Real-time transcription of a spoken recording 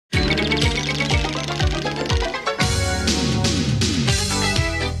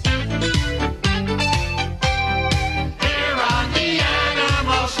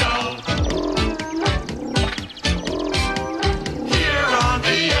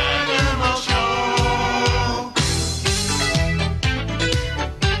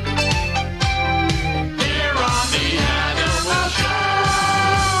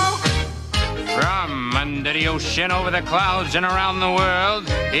ocean, over the clouds, and around the world,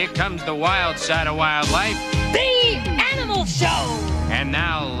 here comes the wild side of wildlife. The Animal Show! And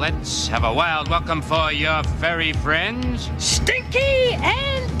now let's have a wild welcome for your furry friends, Stinky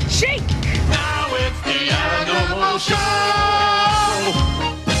and Jake! Now it's the Animal Show!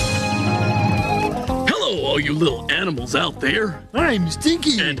 Hello, all you little animals out there. I'm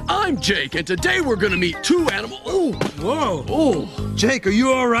Stinky. And I'm Jake, and today we're gonna meet two animals. Oh, Whoa. oh. Jake, are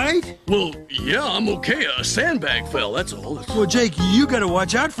you all right? Well, yeah, I'm okay. A sandbag fell, that's all. Well, Jake, you gotta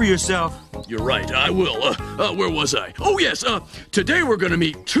watch out for yourself. You're right, I will. Where was I? Oh, yes, today we're gonna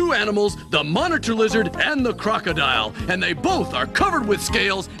meet two animals, the monitor lizard and the crocodile. And they both are covered with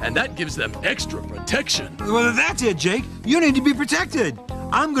scales, and that gives them extra protection. Well, that's it, Jake. You need to be protected.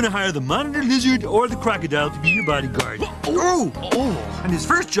 I'm gonna hire the monitor lizard or the crocodile to be your bodyguard. Oh. And his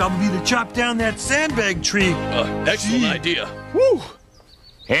first job will be to chop down that sandbag tree. Excellent idea. Woo!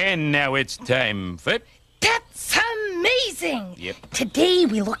 And now it's time for... That's amazing! Yep. Today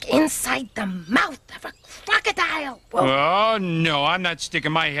we look inside the mouth of a crocodile. Whoa. Oh, no, I'm not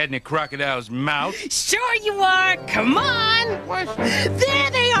sticking my head in a crocodile's mouth. Sure you are! Come on! What?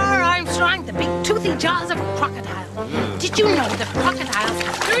 There they are, Armstrong, the big toothy jaws of a crocodile. Did you know that crocodiles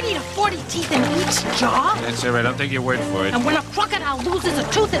have 30 to 40 teeth in each jaw? That's all right, I'll take your word for it. And when a crocodile loses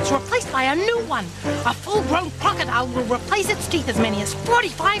a tooth, it's replaced by a new one. A full-grown crocodile will replace its teeth as many as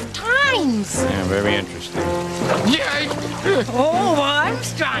 45 times. Yeah, very interesting. Yay! Oh,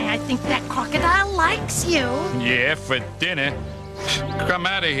 Armstrong, I think that crocodile likes you. Yeah, for dinner. Come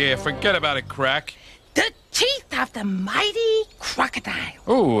out of here, forget about it, Crack. The teeth of the mighty crocodile.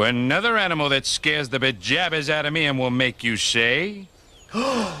 Ooh, another animal that scares the bejabbers out of me and will make you say...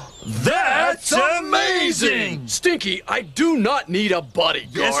 That's amazing! Stinky, I do not need a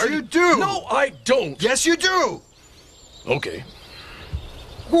bodyguard. Yes, you do. No, I don't. Yes, you do. Okay.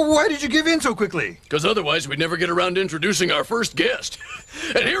 Well, why did you give in so quickly? Because otherwise we'd never get around to introducing our first guest.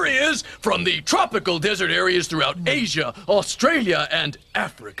 And here he is from the tropical desert areas throughout Asia, Australia, and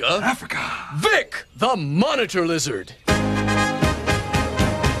Africa. Vic, the monitor lizard.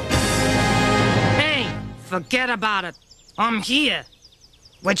 Hey, forget about it. I'm here.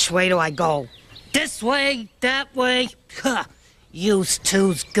 Which way do I go? This way? That way? Huh. Used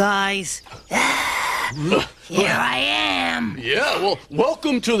to's, guys. Here I am. Yeah, well,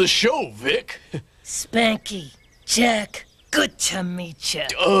 welcome to the show, Vic. Spanky, Jack, good to meet you.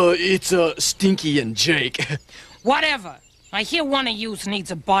 It's Stinky and Jake. Whatever. I hear one of yous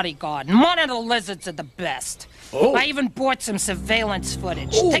needs a bodyguard. Monitor lizards are the best. Oh. I even bought some surveillance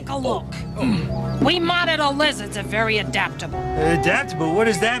footage. Take a look. We monitor lizards are very adaptable. Adaptable? What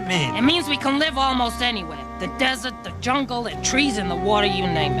does that mean? It means we can live almost anywhere. The desert, the jungle, the trees, and the water, you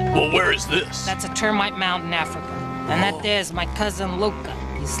name it. Well, where is this? That's a termite mound in Africa. And that there's my cousin Luca.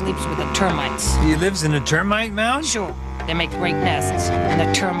 He sleeps with the termites. He lives in a termite mound? Sure, they make great nests, and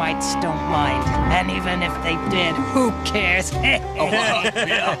the termites don't mind. And even if they did, who cares?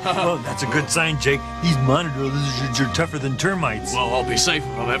 Well, that's a good sign, Jake. These monitor lizards are tougher than termites. Well, I'll be safe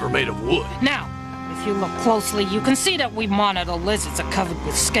if I'm ever made of wood. Now, if you look closely, you can see that we monitor lizards are covered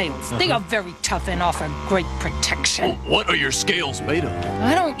with scales. They are very tough and offer great protection. Well, what are your scales made of?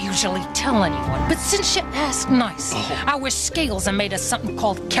 I don't usually tell anyone, but since you ask nice, our scales are made of something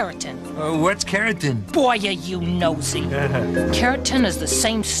called keratin. What's keratin? Boy, are you nosy. Keratin is the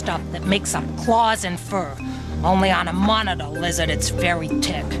same stuff that makes up claws and fur. Only on a monitor lizard, it's very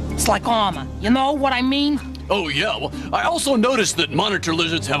thick. It's like armor. You know what I mean? Oh, yeah, well, I also noticed that monitor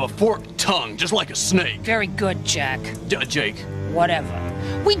lizards have a forked tongue, just like a snake. Very good, Jack. Jake.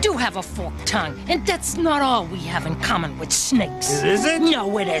 Whatever. We do have a forked tongue, and that's not all we have in common with snakes. Is it?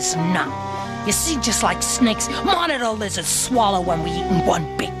 No, it is not. You see, just like snakes, monitor lizards swallow when we eat in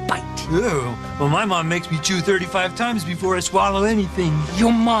one big bite. Ew. Well, my mom makes me chew 35 times before I swallow anything.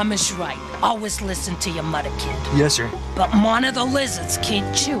 Your mom is right. Always listen to your mother, kid. Yes, sir. But monitor lizards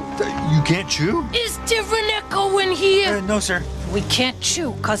can't chew. You can't chew? Is there an echo in here? No, sir. We can't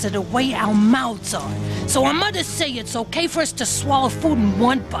chew because of the way our mouths are. So our mothers say it's okay for us to swallow food in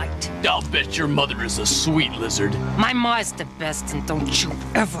one bite. I'll bet your mother is a sweet lizard. My ma's the best, and don't you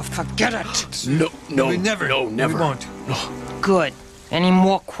ever forget it. No, We never. No, never. We won't. Good. Any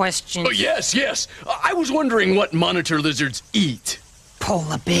more questions? Oh, yes. I was wondering what monitor lizards eat.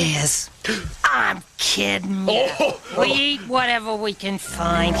 Polar bears. I'm kidding you. We eat whatever we can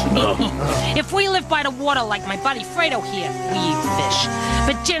find. If we live by the water like my buddy Fredo here, we eat fish.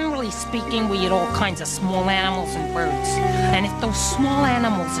 But generally speaking, we eat all kinds of small animals and birds. And if those small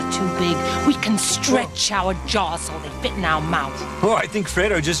animals are too big, we can stretch our jaws so they fit in our mouth. Oh, I think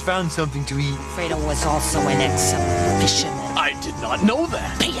Fredo just found something to eat. Fredo was also an excellent fisherman. I did not know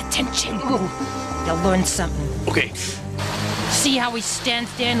that. Pay attention. You'll learn something. Okay. See how he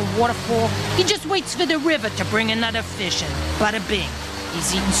stands there in the waterfall? He just waits for the river to bring another fish in. Bada bing.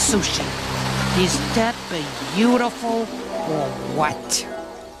 He's eating sushi. Is that beautiful or what?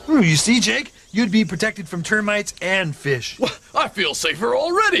 You see, Jake? You'd be protected from termites and fish. Well, I feel safer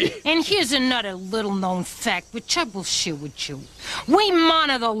already. And here's another little-known fact, which I will share with you. We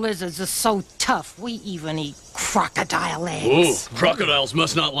monitor lizards are so tough, we even eat crocodile eggs. Oh, crocodiles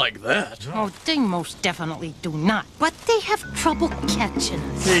must not like that. Oh, they most definitely do not. But they have trouble catching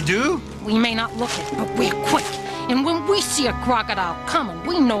us. They do? We may not look it, but we're quick. And when we see a crocodile coming,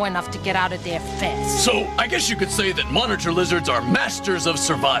 we know enough to get out of there fast. So, I guess you could say that monitor lizards are masters of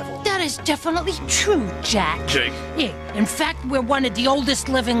survival. That is definitely true, Jack. Jake. Yeah, in fact, we're one of the oldest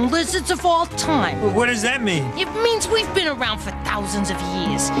living lizards of all time. Well, what does that mean? It means we've been around for thousands of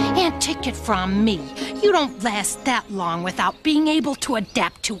years. And take it from me, you don't last that long without being able to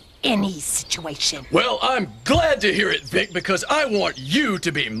adapt to any situation. Well, I'm glad to hear it, Vic, because I want you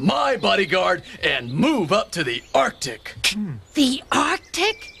to be my bodyguard and move up to the Arctic. The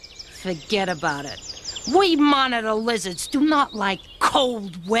Arctic? Forget about it. We monitor lizards do not like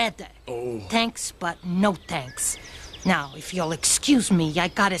cold weather. Oh. Thanks, but no thanks. Now, if you'll excuse me, I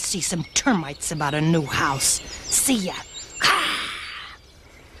gotta see some termites about a new house. See ya.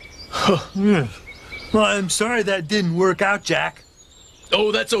 Well, I'm sorry that didn't work out, Jack.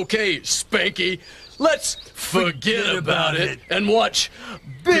 Oh, that's okay, Spanky. Let's forget about it and watch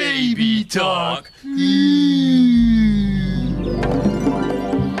Baby Talk.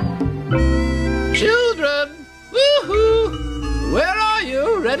 Children! Woohoo! Where are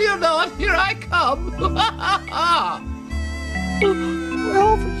you? Ready or not, here I come! We're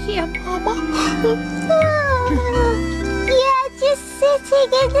over here, Mama. Yeah, just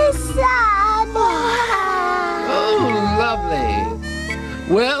sitting in the sun. Oh,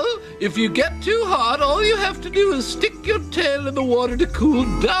 lovely. Well, if you get too hot, all you have to do is stick your tail in the water to cool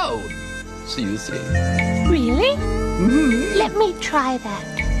down. So you see. Really? Let me try that.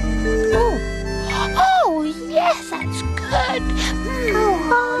 Oh, yes, that's good. Oh,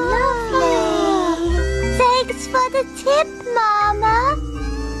 lovely. Thanks for the tip, Mama.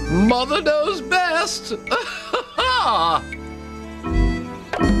 Mother knows best.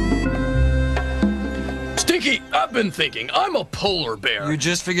 Stinky, I've been thinking, I'm a polar bear. You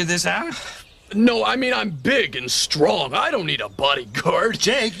just figured this out? No, I mean, I'm big and strong. I don't need a bodyguard.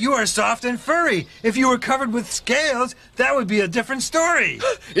 Jake, you are soft and furry. If you were covered with scales, that would be a different story.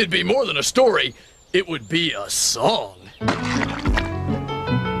 It'd be more than a story. It would be a song.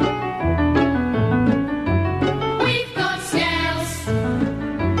 We've got scales,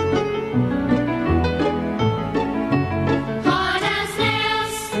 hard as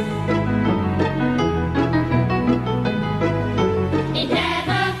nails. It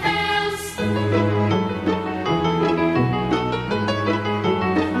never fails,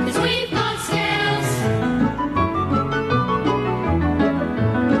 'cause we've got scales.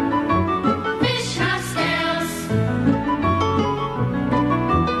 Fish have scales.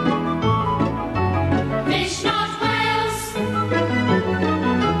 Fish not whales.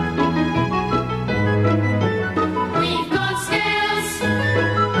 We've got scales.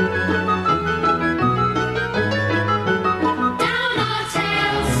 Down our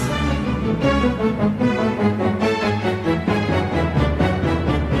tails.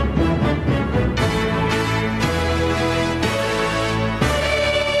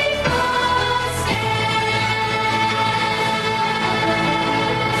 We've got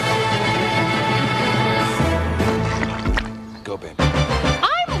Go, baby.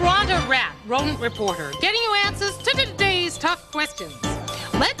 I'm Rhonda Rat, rodent reporter, getting you answers to today's tough questions.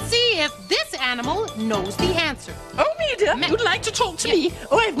 Let's see if this animal knows the answer. Oh, Mida, you'd like to talk to me?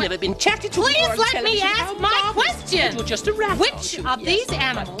 Oh, I've never been chatted to Please before on let me television. ask How my marvelous. question. It was just a rat. Which too. of Yes. these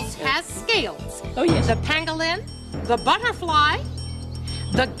animals has scales? Oh, yes. The pangolin, the butterfly,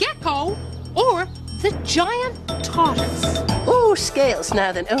 the gecko, or the giant tortoise? Oh, scales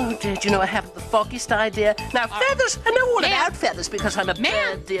now then. Oh, did you know I haven't the foggiest idea? Now, feathers. I know all Ma'am. about feathers because I'm a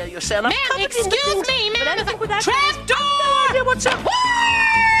Ma'am. bird, dear, you say. And I'm Ma'am, covered in the excuse things, me, but ma'am. anything without Trapdoor! idea what's up.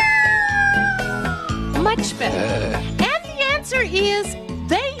 Much better. And the answer is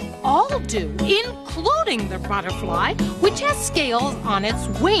they all do, including the butterfly, which has scales on its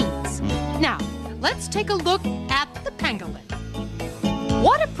wings. Now, let's take a look at the pangolin.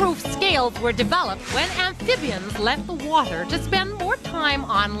 Waterproof scales were developed when amphibians left the water to spend more time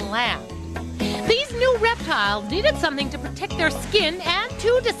on land. These new reptiles needed something to protect their skin and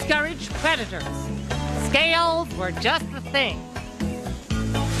to discourage predators. Scales were just the thing.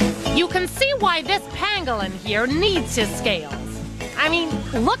 You can see why this pangolin here needs his scales. I mean,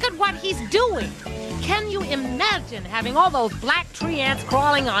 look at what he's doing. can you imagine having all those black tree ants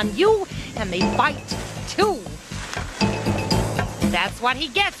crawling on you and they bite too? That's what he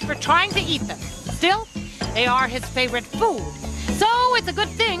gets for trying to eat them. Still, they are his favorite food. So it's a good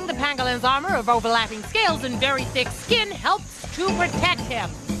thing the pangolin's armor of overlapping scales and very thick skin helps to protect him.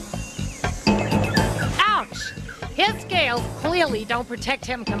 Ouch! His scales clearly don't protect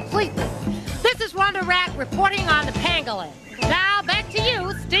him completely. This is Rhonda Rat reporting on the pangolin. Now back to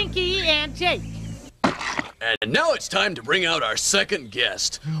you, Stinky and Jake. And now it's time to bring out our second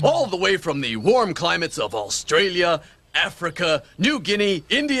guest, all the way from the warm climates of Australia, Africa, New Guinea,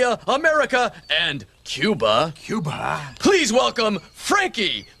 India, America, and Cuba. Cuba? Please welcome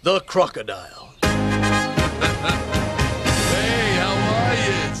Frankie the Crocodile. Hey, how are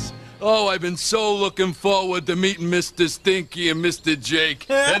you? Oh, I've been so looking forward to meeting Mr. Stinky and Mr. Jake.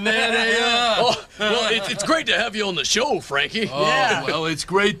 And there they are. Oh, well, it's great to have you on the show, Frankie. Oh, yeah. Well, it's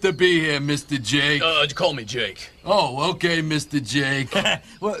great to be here, Mr. Jake. Call me Jake. Oh, okay, Mr. Jake.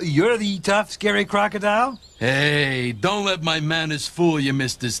 Well, you're the tough, scary crocodile? Hey, don't let my manners fool you,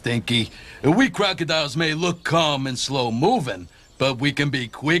 Mr. Stinky. We crocodiles may look calm and slow-moving, but we can be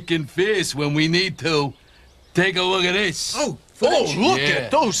quick and fierce when we need to. Take a look at this. Oh, look at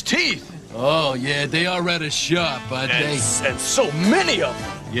those teeth. Oh, yeah, they are rather sharp, aren't they? And so many of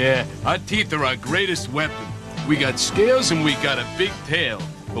them. Yeah, our teeth are our greatest weapon. We got scales and we got a big tail.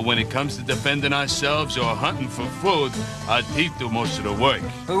 But when it comes to defending ourselves or hunting for food, our teeth do most of the work.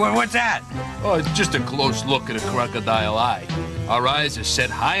 What's that? Oh, it's just a close look at a crocodile eye. Our eyes are set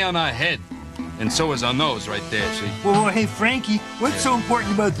high on our head. And so is our nose right there, see? Well, hey, Frankie, what's so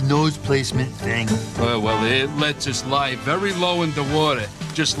important about the nose placement thing? Well, it lets us lie very low in the water,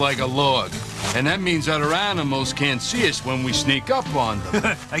 just like a log. And that means other animals can't see us when we sneak up on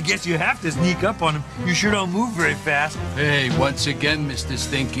them. I guess you have to sneak up on them. You sure don't move very fast. Hey, once again, Mr.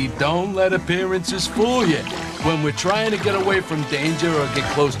 Stinky, don't let appearances fool you. When we're trying to get away from danger or get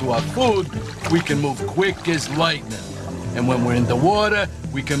close to our food, we can move quick as lightning. And when we're in the water,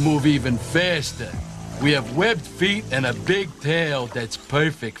 we can move even faster. We have webbed feet and a big tail that's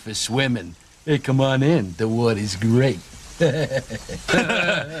perfect for swimming. Hey, come on in. The water's great. Hey,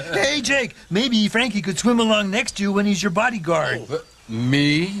 Jake, maybe Frankie could swim along next to you when he's your bodyguard.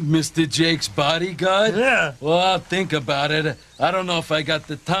 Me? Mr. Jake's bodyguard? Yeah. Well, I'll think about it. I don't know if I got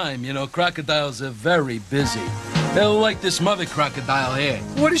the time. You know, crocodiles are very busy. They're like this mother crocodile here.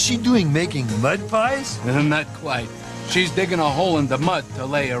 What is she doing, making mud pies? Not quite. She's digging a hole in the mud to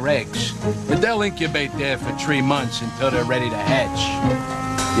lay her eggs. But they'll incubate there for 3 months until they're ready to hatch.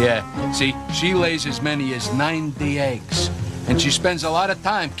 Yeah, see, she lays as many as 90 eggs. And she spends a lot of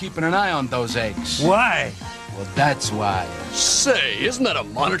time keeping an eye on those eggs. Why? Well, that's why. Say, isn't that a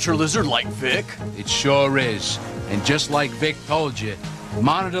monitor lizard like Vic? It sure is. And just like Vic told you,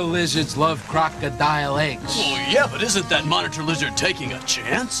 monitor lizards love crocodile eggs. Oh, yeah, but isn't that monitor lizard taking a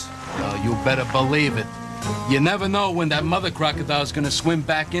chance? Well, you better believe it. You never know when that mother crocodile's gonna swim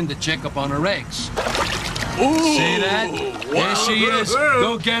back in to check up on her eggs. Ooh, See that? wow. There she is.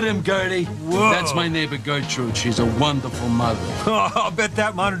 Go get him, Gertie. Whoa. That's my neighbor Gertrude. She's a wonderful mother. Oh, I'll bet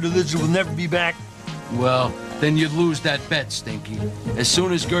that monitor lizard will never be back. Well, then you'd lose that bet, Stinky. As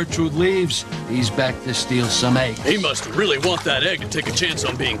soon as Gertrude leaves, he's back to steal some eggs. He must really want that egg to take a chance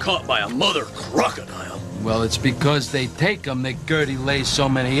on being caught by a mother crocodile. Well, it's because they take them that Gertie lays so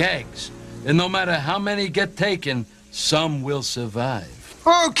many eggs. And no matter how many get taken, some will survive.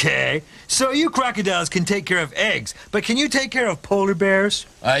 Okay, so you crocodiles can take care of eggs, but can you take care of polar bears?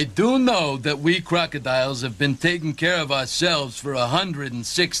 I do know that we crocodiles have been taking care of ourselves for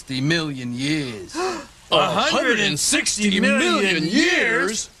 160 million years. 160 million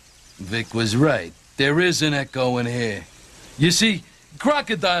years? Vic was right. There is an echo in here. You see,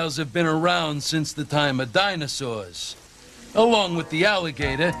 crocodiles have been around since the time of dinosaurs. Along with the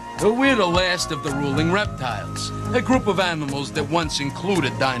alligator, we're the last of the ruling reptiles, a group of animals that once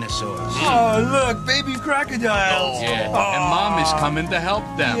included dinosaurs. Oh, look, baby crocodiles. Yeah, and Mom is coming to help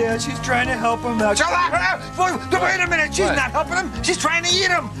them. Yeah, she's trying to help them out. Wait a minute, she's What? not helping them. She's trying to eat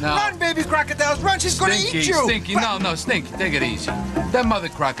them. No. Run, baby crocodiles, run. She's going to eat you. Stinky, no, Stinky, take it easy. That mother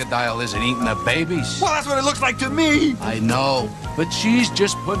crocodile isn't eating her babies. Well, that's what it looks like to me. I know, but she's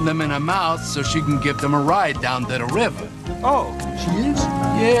just putting them in her mouth so she can give them a ride down to the river. Oh, she is?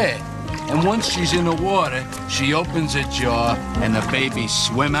 Yeah, and once she's in the water, she opens her jaw and the babies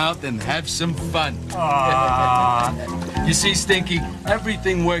swim out and have some fun. You see, Stinky,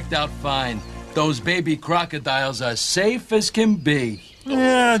 everything worked out fine. Those baby crocodiles are safe as can be.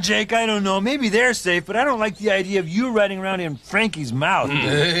 Yeah, Jake, I don't know. Maybe they're safe, but I don't like the idea of you riding around in Frankie's mouth.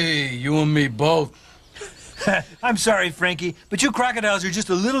 Hey, you and me both. I'm sorry, Frankie, but you crocodiles are just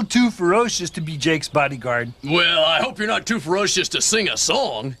a little too ferocious to be Jake's bodyguard. Well, I hope you're not too ferocious to sing a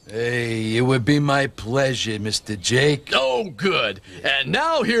song. Hey, it would be my pleasure, Mr. Jake. Oh, good. And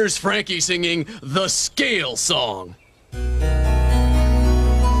now here's Frankie singing the Scale Song.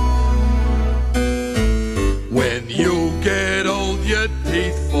 When you get old, your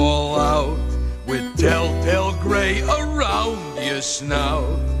teeth fall out with telltale gray around your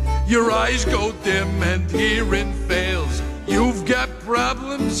snout. Your eyes go dim and hearing fails. You've got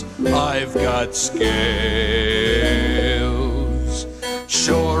problems, I've got scales.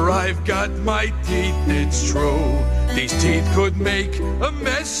 Sure, I've got my teeth, it's true. These teeth could make a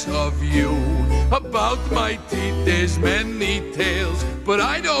mess of you. About my teeth there's many tales, but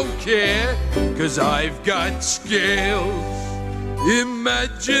I don't care, 'cause I've got scales.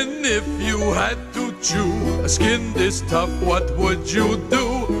 Imagine if you had to chew a skin this tough, what would you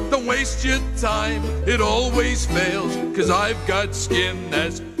do? Don't waste your time, it always fails, 'cause I've got skin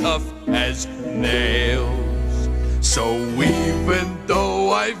as tough as nails. So even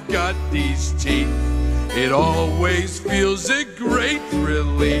though I've got these teeth, it always feels a great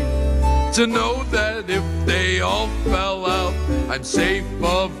relief to know that if they all fell out, I'm safe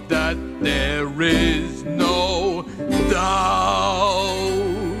of that, there is no doubt.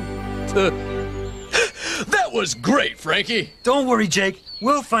 That was great, Frankie. Don't worry, Jake.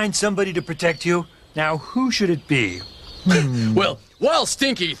 We'll find somebody to protect you. Now, who should it be? Well, while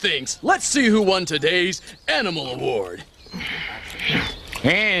Stinky thinks, let's see who won today's Animal Award.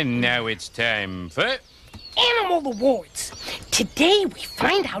 And now it's time for Animal Awards. Today we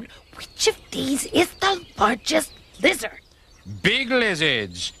find out which of these is the largest lizard. Big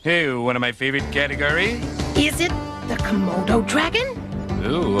Lizards. Oh, one of my favorite categories. Is it the Komodo dragon?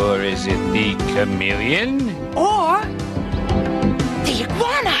 Ooh, or is it the chameleon? Or the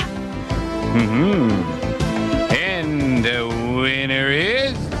iguana? And the winner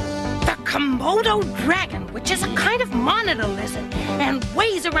is... The Komodo dragon, which is a kind of monitor lizard and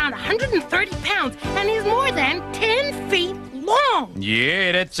weighs around 130 pounds and is more than 10 feet long.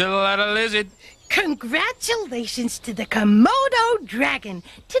 Yeah, that's a lot of lizard. Congratulations to the Komodo dragon,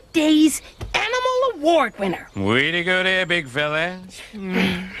 today's Animal Award winner. Way to go there, big fella.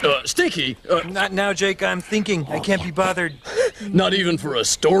 Stinky. Not now, Jake. I'm thinking. I can't be bothered. Not even for a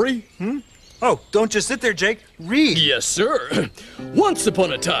story? Oh, don't just sit there, Jake. Read. Yes, sir. Once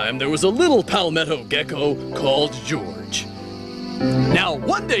upon a time, there was a little palmetto gecko called George. Now,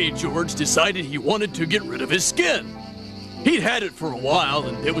 one day, George decided he wanted to get rid of his skin. He'd had it for a while,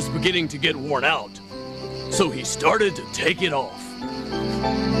 and it was beginning to get worn out. So he started to take it off.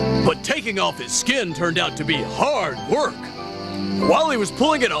 But taking off his skin turned out to be hard work. While he was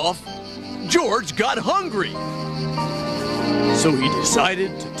pulling it off, George got hungry. So he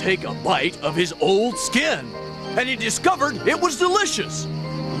decided to take a bite of his old skin, and he discovered it was delicious.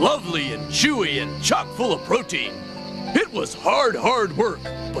 Lovely and chewy and chock full of protein. It was hard work,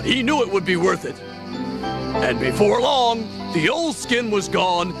 but he knew it would be worth it. And before long, the old skin was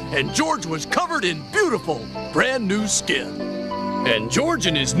gone, and George was covered in beautiful, brand new skin. And George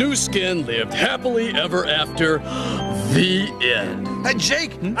and his new skin lived happily ever after. The end.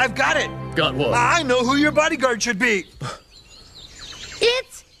 Jake, I've got it. Got what? I know who your bodyguard should be.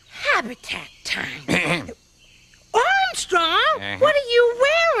 It's habitat time. Armstrong, what are you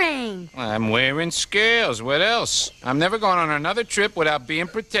wearing? I'm wearing scales. What else? I'm never going on another trip without being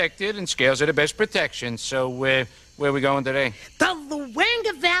protected, and scales are the best protection. So, where are we going today? The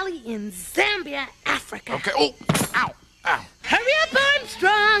Luanga Valley in Zambia, Africa. Okay. Oh, ow, ow. Hurry up,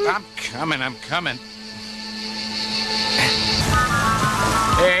 Armstrong. I'm coming.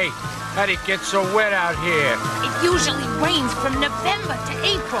 Hey, how'd it get so wet out here? It usually rains from November to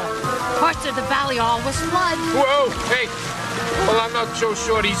April. Parts of the valley always flood. Whoa, hey. Well, I'm not so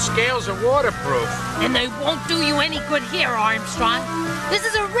sure these scales are waterproof. And they won't do you any good here, Armstrong. This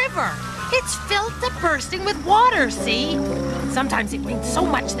is a river. It's filled to bursting with water, see? Sometimes it rains so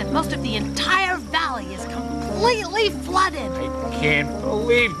much that most of the entire valley is completely flooded. I can't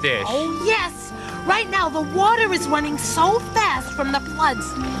believe this. Oh, yes. Right now, the water is running so fast from the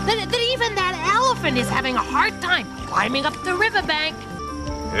floods that even that elephant is having a hard time climbing up the riverbank.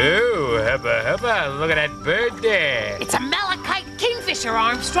 Oh, hubba, look at that bird there. It's a malachite kingfisher,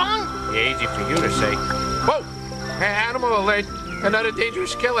 Armstrong. Yeah, easy for you to say. Whoa, animal alert, another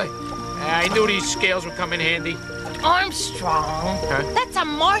dangerous killer. I knew these scales would come in handy. Armstrong, that's a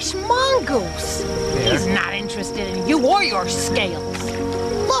marsh mongoose. Yeah. He's not interested in you or your scales.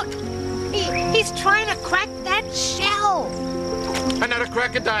 Look, he's trying to crack that shell. Another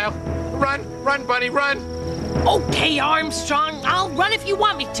crocodile. Run, bunny, run. Okay, Armstrong, I'll run if you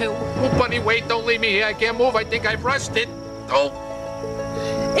want me to. Oh, Bunny, wait, don't leave me here. I can't move. I think I've rusted. Oh.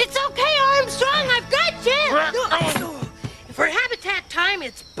 It's okay, Armstrong, I've got you. For habitat time,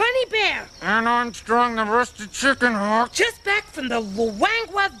 it's Bunny Bear. And Armstrong, the rusted chicken hawk. Just back from the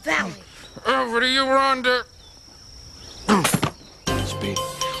Luangwa Valley. Over to you, Rhonda.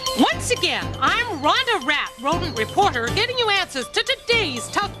 Once again, I'm Rhonda Rat, rodent reporter, getting you answers to today's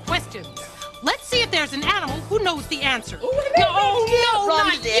tough questions. Let's see if there's an animal who knows the answer. No,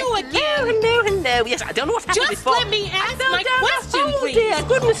 not you again. Hello. Yes, I don't know what happened Just before. let me ask my down the question, hole, please. dear.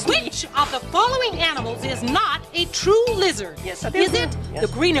 Goodness me. Which of the following animals is not a true lizard? Yes, I Is don't it know. Yes.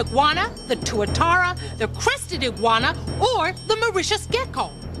 the green iguana, the tuatara, the crested iguana, or the Mauritius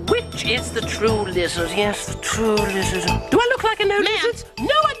gecko? Which is the true lizard? Yes, the true lizard. Do I look like a no lizard? No,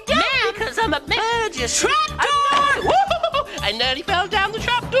 I don't, because I'm a bird, you see. Trapdoor! I nearly fell down the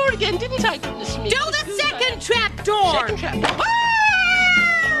trapdoor again, didn't I? Goodness me. Do the second trapdoor! Second trapdoor.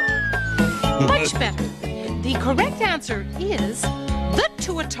 Much better. The correct answer is the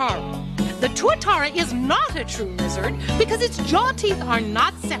tuatara. The tuatara is not a true lizard because its jaw teeth are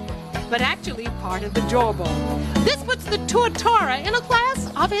not separate, but actually part of the jawbone. This puts the tuatara in a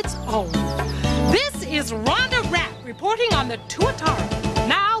class of its own. This is Rhonda Rat reporting on the tuatara.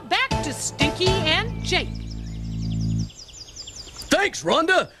 Now back to Stinky and Jake. Thanks,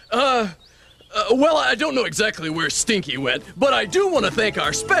 Rhonda. Well, I don't know exactly where Stinky went, but I do want to thank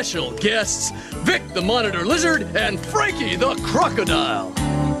our special guests, Vic the Monitor Lizard and Frankie the Crocodile.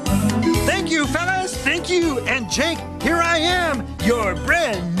 Thank you, fellas. Thank you. And Jake, here I am, your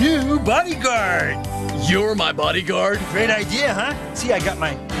brand new bodyguard. You're my bodyguard? Great idea, huh? See, I got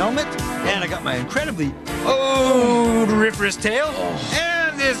my helmet, and I got my incredibly odoriferous tail,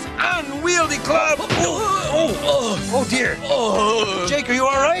 and this unwieldy club. Oh dear. Jake, are you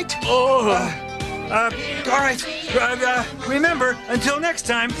all right? All right. Remember, until next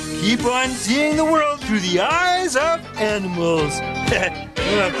time, keep on seeing the world through the eyes of animals.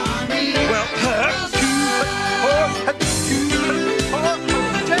 Well,